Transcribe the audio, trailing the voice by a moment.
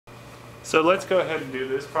So let's go ahead and do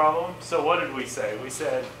this problem. So what did we say? We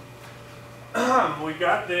said we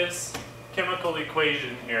got this chemical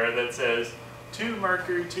equation here that says 2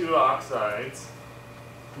 mercury, 2 oxides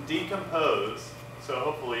decompose. So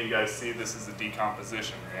hopefully you guys see this is a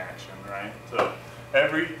decomposition reaction, right? So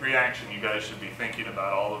every reaction you guys should be thinking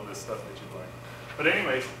about all of this stuff that you learned. But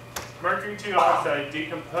anyways, mercury 2 oxide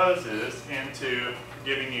decomposes into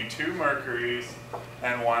giving you 2 mercuries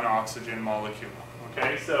and 1 oxygen molecule.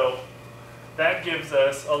 Okay, so that gives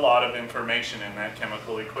us a lot of information in that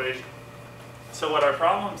chemical equation. So what our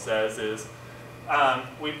problem says is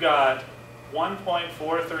we've got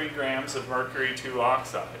 1.43 grams of mercury 2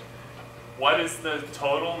 oxide. What is the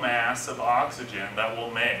total mass of oxygen that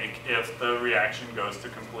we'll make if the reaction goes to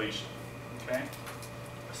completion? Okay?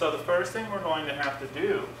 So the first thing we're going to have to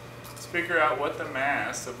do is figure out what the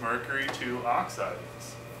mass of mercury 2 oxide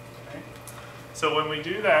is. Okay? So when we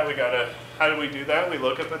do that, we gotta, how do we do that? We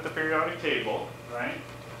look up at the periodic table, right?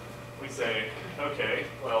 We say, okay,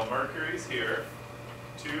 well, mercury's here,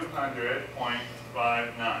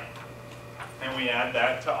 200.59. And we add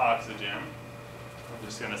that to oxygen. I'm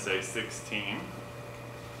just going to say 16.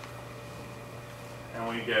 And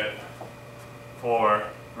we get, for,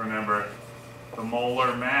 remember, the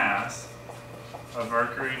molar mass of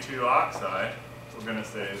mercury 2 oxide, we're going to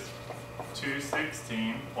say is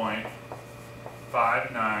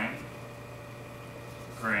 216.59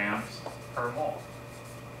 grams per mole.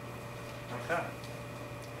 Okay.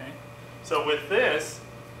 So with this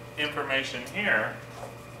information here,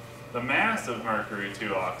 the mass of mercury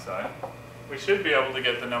 2 oxide, we should be able to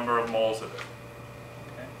get the number of moles of it.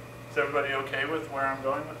 Okay. Is everybody okay with where I'm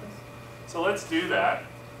going with this? So let's do that.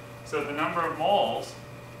 So the number of moles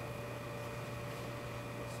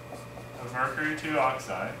of mercury 2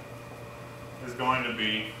 oxide is going to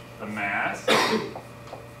be the mass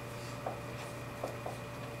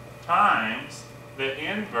times the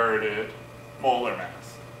inverted molar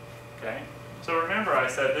mass. Okay? So remember I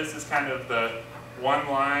said this is kind of the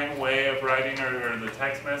one-line way of writing or the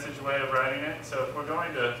text message way of writing it. So if we're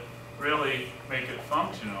going to really make it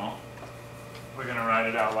functional, we're going to write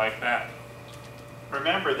it out like that.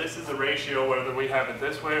 Remember, this is a ratio whether we have it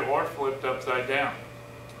this way or flipped upside down.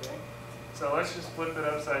 Okay? So let's just flip it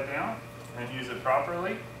upside down and use it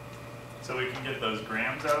properly so we can get those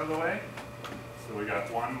grams out of the way. So we got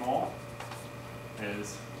 1 mole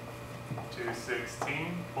is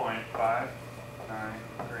 216.59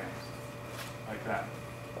 grams. Like that.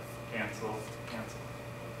 Cancel, cancel.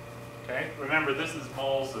 Okay? Remember, this is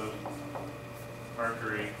moles of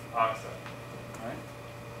mercury oxide. Right?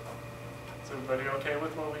 Is everybody okay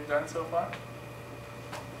with what we've done so far?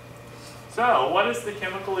 So, what does the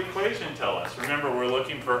chemical equation tell us? Remember, we're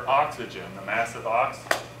looking for oxygen, the mass of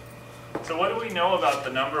oxygen. So what do we know about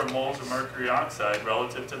the number of moles of mercury oxide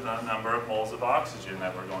relative to the number of moles of oxygen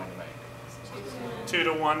that we're going to make? 2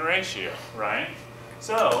 to 1 ratio, right?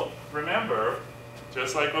 So, remember,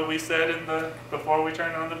 just like what we said in before we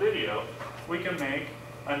turned on the video, we can make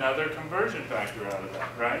another conversion factor out of that,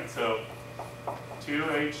 right? So 2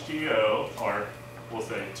 HGO, or we'll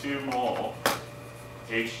say 2 mole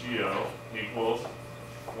HGO equals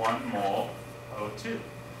 1 mole O2,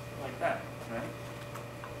 like that, right?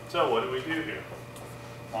 So what do we do here?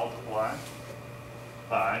 Multiply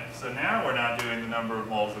by, so now we're not doing the number of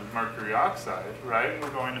moles of mercury oxide, right? We're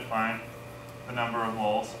going to find the number of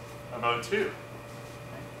moles of O2. Okay.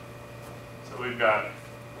 So we've got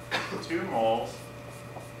 2 moles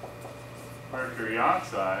mercury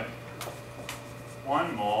oxide,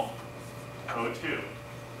 1 mole O2,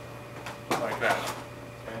 like that.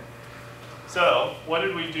 Okay. So what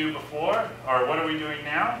did we do before, or what are we doing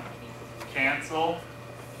now? Cancel,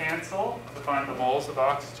 cancel to find the moles of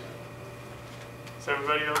oxygen. Is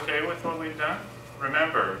everybody okay with what we've done?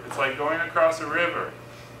 Remember, it's like going across a river.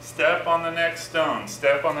 Step on the next stone,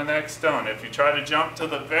 step on the next stone. If you try to jump to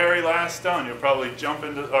the very last stone, you'll probably jump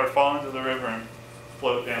into or fall into the river and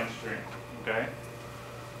float downstream. Okay?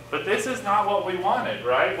 But this is not what we wanted,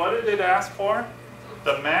 right? What did it ask for?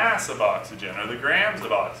 The mass of oxygen, or the grams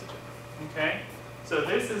of oxygen. Okay? So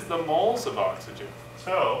this is the moles of oxygen.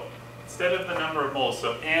 So instead of the number of moles,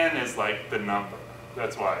 so N is like the number.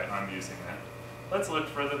 That's why I'm using that. Let's look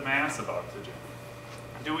for the mass of oxygen.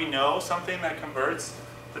 Do we know something that converts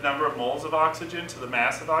the number of moles of oxygen to the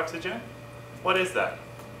mass of oxygen? What is that?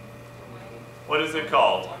 What is it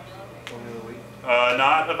called?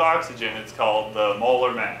 Not of oxygen, it's called the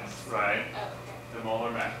molar mass, right? The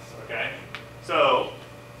molar mass, okay? So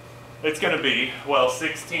it's going to be, well,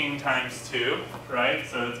 16 times 2, right?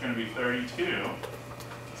 So it's going to be 32.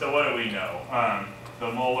 So what do we know?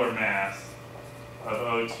 The molar mass of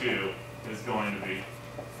O2 is going to be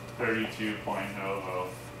 32.00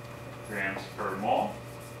 grams per mole.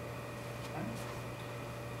 Okay.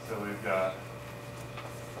 So we've got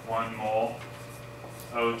 1 mole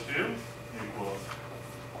O2 equals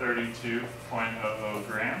 32.00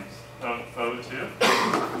 grams of O2.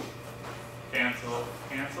 Cancel,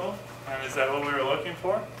 cancel. And is that what we were looking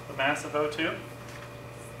for? The mass of O2?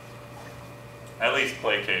 At least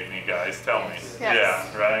placate me, guys. Tell me. Yes.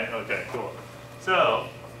 Yeah, right? Okay, cool. So,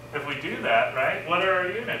 if we do that, right, what are our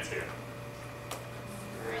units here?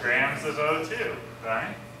 Grams of O2,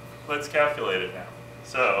 right? Let's calculate it now.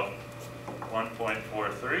 So,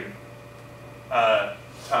 1.43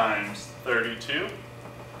 times 32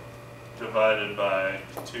 divided by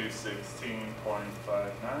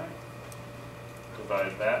 216.59.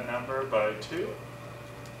 Divide that number by 2,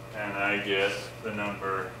 and I get the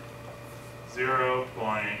number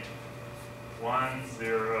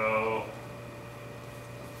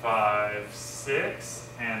 0.1056.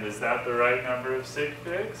 And is that the right number of sig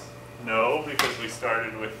figs? No, because we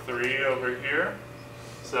started with 3 over here.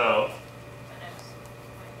 So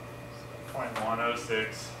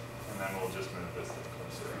 0.106, and then we'll just move this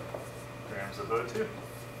closer. Grams of O2.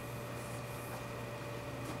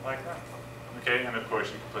 Like that. Okay, and of course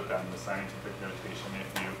you can put that in the scientific notation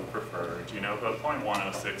if you prefer. But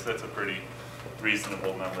 0.106, that's a pretty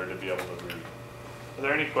reasonable number to be able to read. Are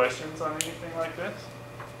there any questions on anything like this?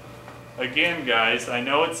 Again, guys, I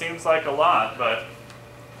know it seems like a lot, but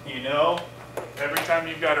every time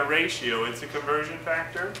you've got a ratio, it's a conversion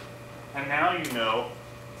factor. And now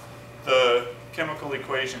the chemical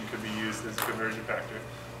equation could be used as a conversion factor.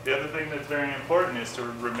 The other thing that's very important is to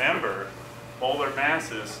remember molar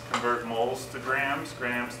masses convert moles to grams,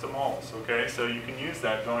 grams to moles, okay? So you can use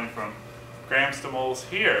that going from grams to moles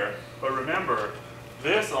here, but remember,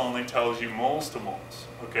 this only tells you moles to moles,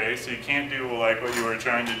 okay? So you can't do like what you were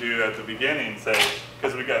trying to do at the beginning, say,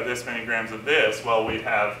 because we got this many grams of this, well, we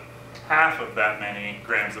have half of that many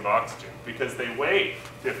grams of oxygen, because they weigh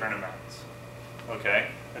different amounts,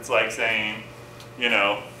 okay? It's like saying,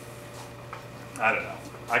 I don't know.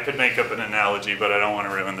 I could make up an analogy, but I don't want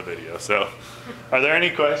to ruin the video. So, are there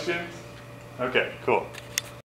any questions? Okay, cool.